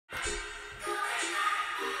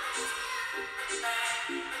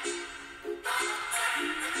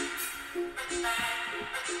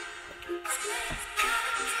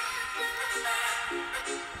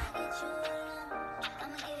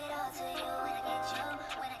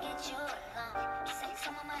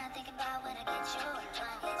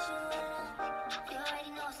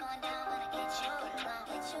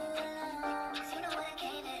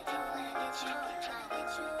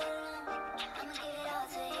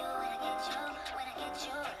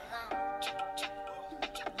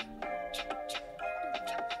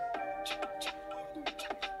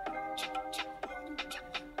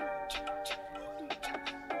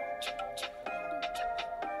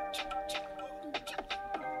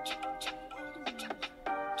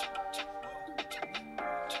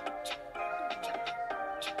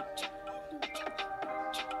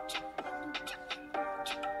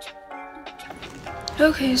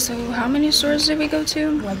Okay, so how many stores did we go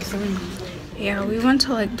to? Like 3. Yeah, we went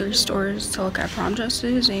to like 3 stores to look at prom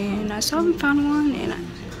dresses, and I still haven't found one,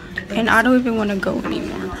 and I don't even want to go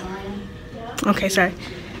anymore. Okay, sorry.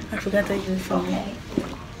 I forgot that you were filming.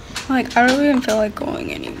 Like, I don't even feel like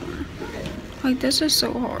going anymore. Like, this is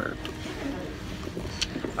so hard.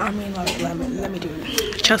 I mean, like, let me do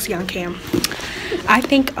it. Chelsea on cam. I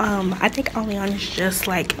think Aliana's just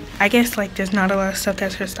like, I guess like there's not a lot of stuff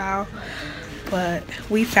that's her style, but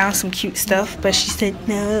we found some cute stuff. But she said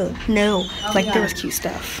no, like there was cute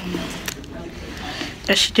stuff.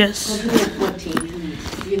 That she just. 14.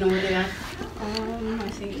 You know where they are? I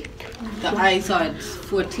think. The eyes are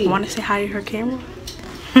 14. Want to say hi to her camera?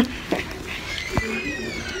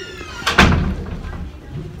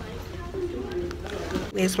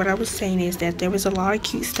 Is what I was saying is that there was a lot of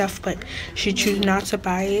cute stuff, but she chose not to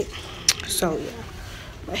buy it. So yeah,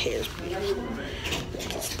 my hair is beautiful.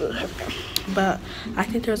 But I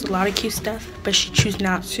think there was a lot of cute stuff, but she chose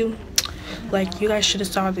not to. Like, you guys should have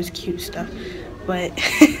saw this cute stuff, but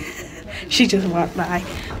she just walked by.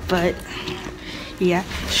 But yeah,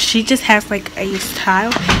 she just has like a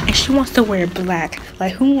style, and she wants to wear black.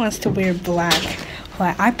 Like, who wants to wear black?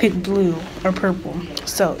 Like, I picked blue or purple.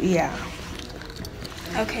 So yeah.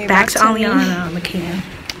 Okay, Back to me. Aliana on the cam.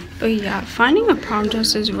 But yeah, finding a prom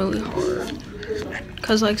dress is really hard.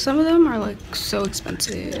 Cause like some of them are like so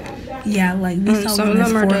expensive. Yeah, like we saw some one of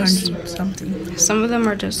them are that's just 400 something. Some of them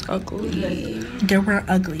are just ugly. They weren't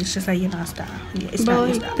ugly. It's just like you're not style. Yeah, it's But not your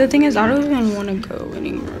like style. the thing is, I don't even want to go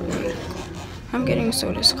anymore. Like, I'm getting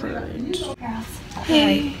so discouraged.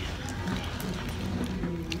 Hey,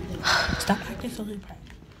 Stop acting so depressed.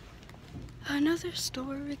 another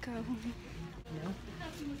store we go.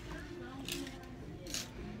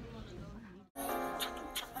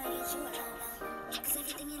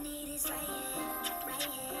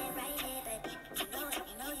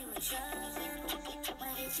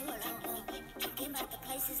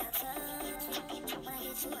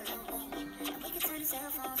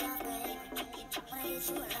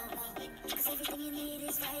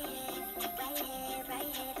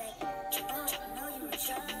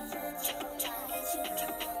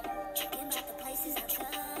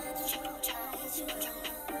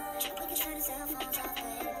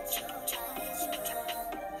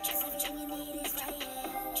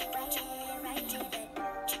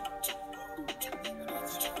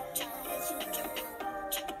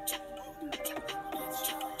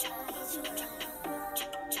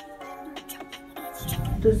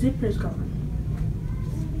 The zipper's gone.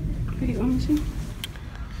 Wait, let me see.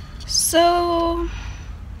 So,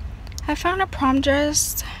 I found a prom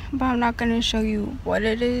dress, but I'm not gonna show you what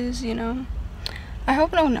it is, you know. I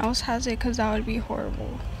hope no one else has it, because that would be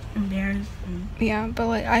horrible. Embarrassing. Yeah, but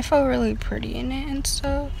like, I felt really pretty in it and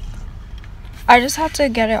stuff. I just had to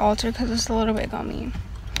get it altered because it's a little bit gummy,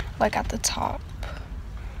 like at the top.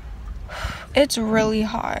 It's really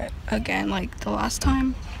hot again, like the last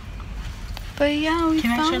time. But yeah, we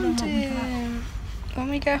found it when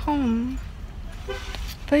we get home.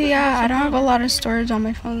 But yeah, I don't have a lot of storage on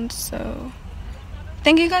my phone, so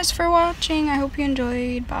thank you guys for watching. I hope you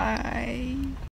enjoyed. Bye.